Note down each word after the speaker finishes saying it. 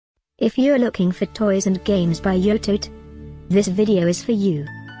If you're looking for toys and games by Yoptote, this video is for you.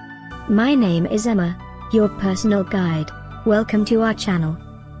 My name is Emma, your personal guide. Welcome to our channel.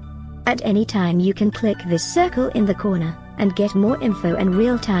 At any time you can click this circle in the corner, and get more info and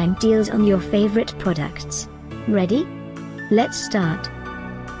real-time deals on your favorite products. Ready? Let's start.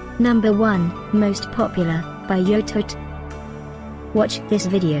 Number 1, Most Popular, by Yoptote. Watch this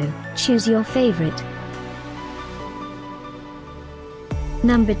video, choose your favorite.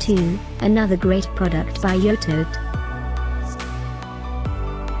 Number 2, another great product by Yoptote.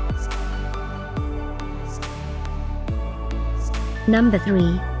 Number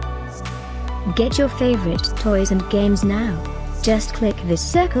 3. Get your favorite toys and games now. Just click this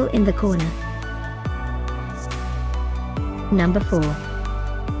circle in the corner. Number 4.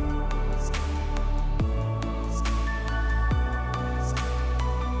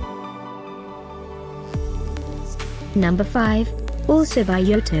 Number 5, also by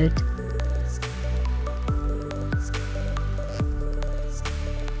Yoptote.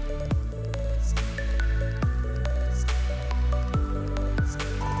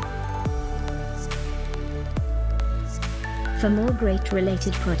 For more great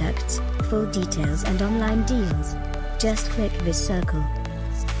related products, full details and online deals, just click this circle.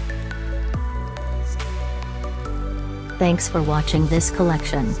 Thanks for watching this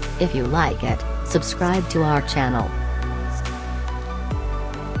collection. If you like it, subscribe to our channel.